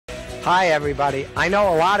Hi, everybody. I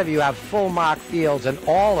know a lot of you have full mock fields and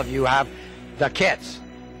all of you have the kits.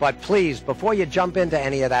 But please, before you jump into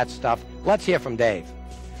any of that stuff, let's hear from Dave.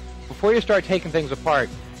 Before you start taking things apart,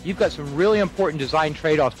 you've got some really important design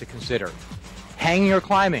trade-offs to consider. Hanging or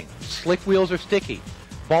climbing, slick wheels or sticky,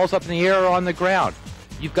 balls up in the air or on the ground.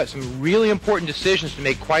 You've got some really important decisions to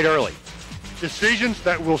make quite early. Decisions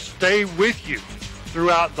that will stay with you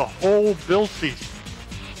throughout the whole build season.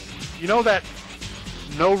 You know that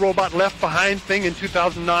no robot left behind thing in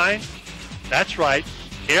 2009? That's right.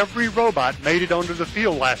 Every robot made it onto the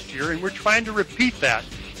field last year, and we're trying to repeat that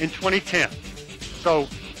in 2010. So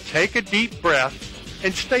take a deep breath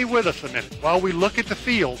and stay with us a minute while we look at the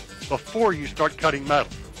field before you start cutting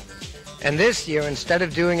metal. And this year, instead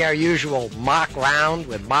of doing our usual mock round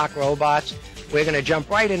with mock robots, we're going to jump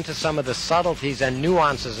right into some of the subtleties and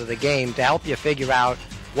nuances of the game to help you figure out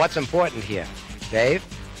what's important here. Dave?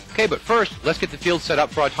 Okay, but first, let's get the field set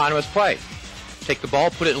up for autonomous play. Take the ball,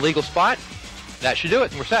 put it in a legal spot. That should do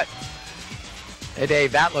it, and we're set. Hey,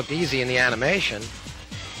 Dave, that looked easy in the animation.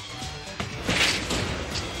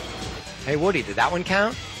 Hey, Woody, did that one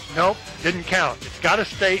count? Nope, didn't count. It's got to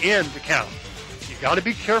stay in to count. You got to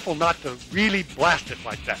be careful not to really blast it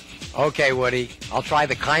like that. Okay, Woody. I'll try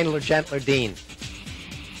the kindler, gentler Dean.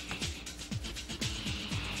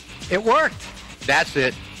 It worked. That's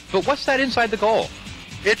it. But what's that inside the goal?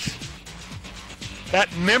 It's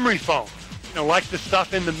that memory foam. You know, like the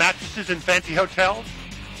stuff in the mattresses in fancy hotels.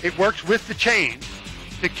 It works with the chains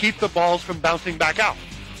to keep the balls from bouncing back out.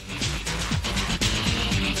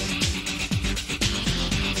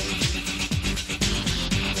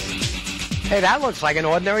 Hey, that looks like an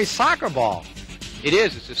ordinary soccer ball. It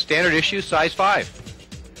is. It's a standard issue, size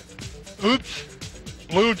 5. Oops.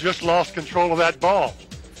 Blue just lost control of that ball.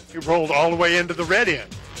 It rolled all the way into the red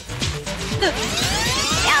end.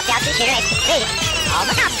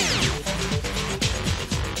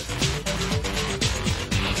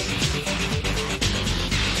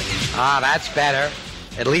 Ah, that's better.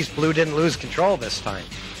 At least Blue didn't lose control this time.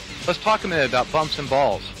 Let's talk a minute about bumps and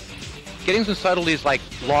balls. Getting some subtleties like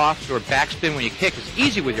loft or backspin when you kick is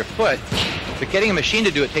easy with your foot, but getting a machine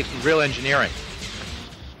to do it takes some real engineering.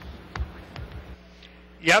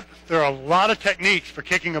 Yep, there are a lot of techniques for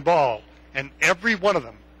kicking a ball, and every one of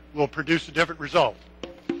them will produce a different result.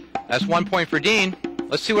 That's 1 point for Dean.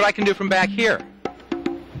 Let's see what I can do from back here.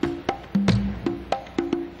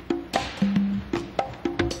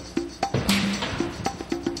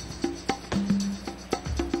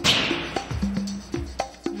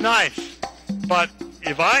 Nice. But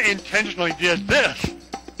if I intentionally did this,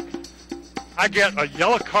 I get a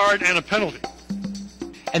yellow card and a penalty.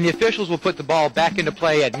 And the officials will put the ball back into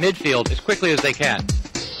play at midfield as quickly as they can.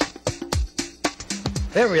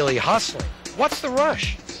 They're really hustling. What's the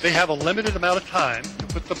rush? They have a limited amount of time to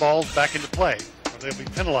put the balls back into play, or they'll be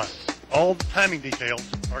penalized. All the timing details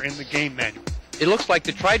are in the game manual. It looks like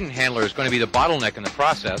the Trident handler is going to be the bottleneck in the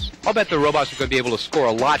process. I'll bet the robots are going to be able to score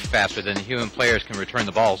a lot faster than the human players can return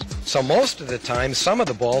the balls. So most of the time, some of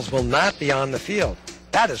the balls will not be on the field.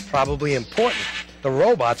 That is probably important. The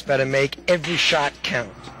robots better make every shot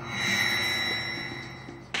count.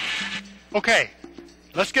 Okay,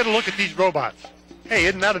 let's get a look at these robots. Hey,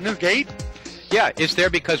 isn't that a new gate? Yeah, it's there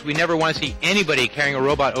because we never want to see anybody carrying a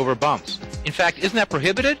robot over bumps. In fact, isn't that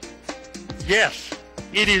prohibited? Yes,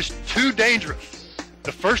 it is too dangerous.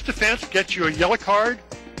 The first offense gets you a yellow card,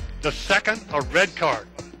 the second a red card.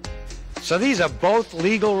 So these are both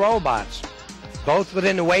legal robots, both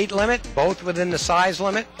within the weight limit, both within the size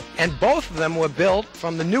limit, and both of them were built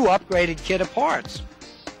from the new upgraded kit of parts.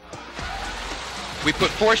 We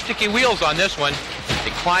put 4 sticky wheels on this one.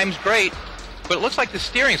 It climbs great, but it looks like the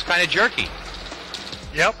steering's kind of jerky.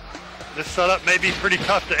 Yep, this setup may be pretty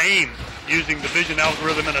tough to aim using the vision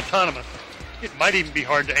algorithm in autonomous. It might even be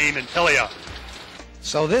hard to aim in teleop.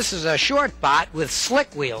 So this is a short bot with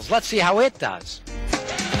slick wheels. Let's see how it does.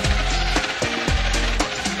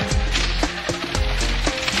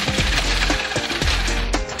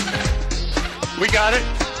 We got it.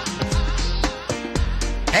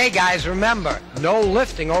 Hey guys, remember, no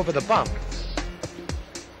lifting over the bump.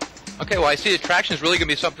 Okay, well, I see the traction is really going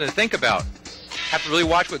to be something to think about. Have to really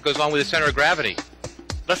watch what goes on with the center of gravity.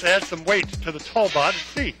 Let's add some weight to the tall bot and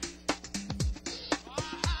see.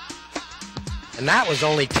 And that was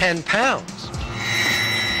only 10 pounds.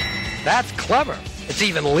 That's clever. It's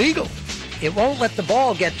even legal. It won't let the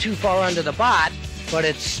ball get too far under the bot, but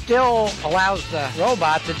it still allows the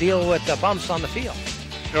robot to deal with the bumps on the field.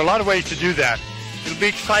 There are a lot of ways to do that. It'll be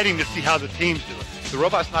exciting to see how the teams do it. The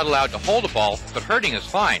robot's not allowed to hold a ball, but hurting is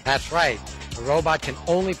fine. That's right. The robot can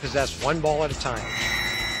only possess one ball at a time.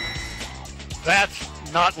 That's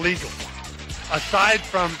not legal. Aside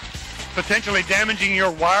from potentially damaging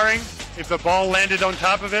your wiring if the ball landed on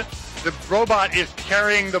top of it, the robot is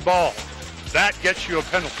carrying the ball. That gets you a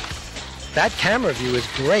penalty. That camera view is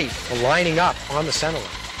great for lining up on the center line.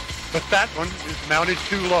 But that one is mounted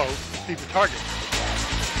too low to see the target.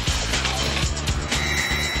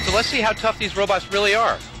 So let's see how tough these robots really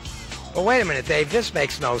are. But wait a minute, Dave, this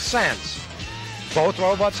makes no sense. Both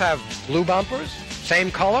robots have blue bumpers,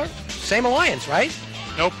 same color, same alliance, right?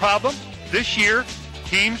 No problem. This year,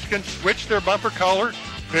 teams can switch their bumper color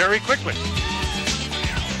very quickly.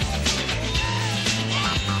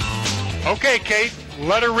 Okay, Kate,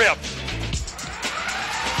 let her rip.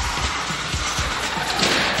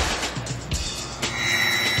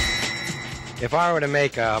 If I were to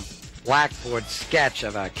make a blackboard sketch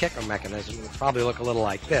of a kicker mechanism, it would probably look a little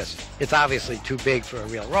like this. It's obviously too big for a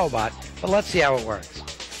real robot, but let's see how it works.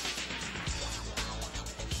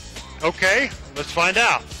 Okay, let's find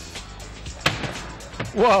out.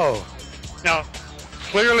 Whoa! Now,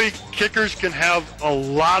 clearly kickers can have a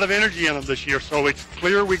lot of energy in them this year, so it's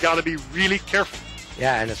clear we got to be really careful.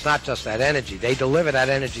 Yeah, and it's not just that energy. They deliver that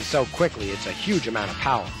energy so quickly, it's a huge amount of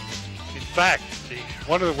power. In fact,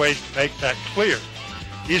 one of the ways to make that clear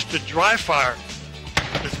is to dry fire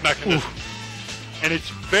this mechanism. Oof. And it's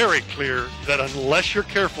very clear that unless you're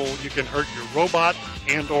careful, you can hurt your robot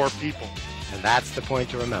and or people. And that's the point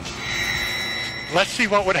to remember. Let's see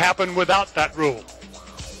what would happen without that rule.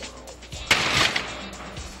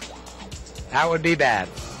 That would be bad.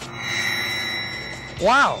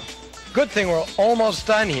 Wow. Good thing we're almost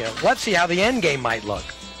done here. Let's see how the end game might look.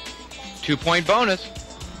 2-point bonus.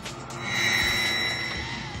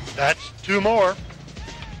 That's 2 more.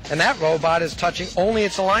 And that robot is touching only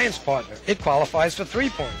its alliance partner. It qualifies for 3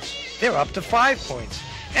 points. They're up to 5 points.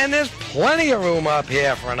 And there's plenty of room up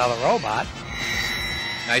here for another robot.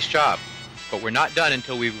 Nice job. But we're not done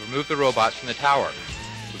until we remove the robots from the tower.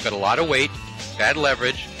 We've got a lot of weight, bad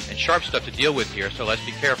leverage, and sharp stuff to deal with here, so let's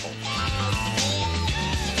be careful.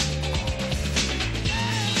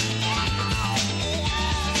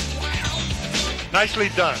 Nicely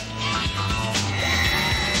done.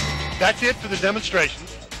 That's it for the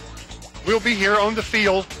demonstrations. We'll be here on the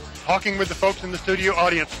field talking with the folks in the studio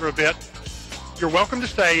audience for a bit. You're welcome to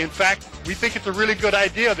stay. In fact, we think it's a really good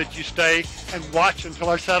idea that you stay and watch until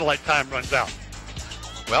our satellite time runs out.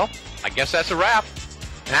 Well, I guess that's a wrap.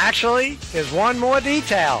 Actually, there's one more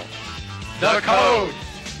detail. The code.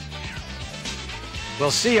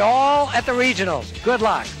 We'll see you all at the regionals. Good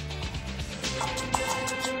luck.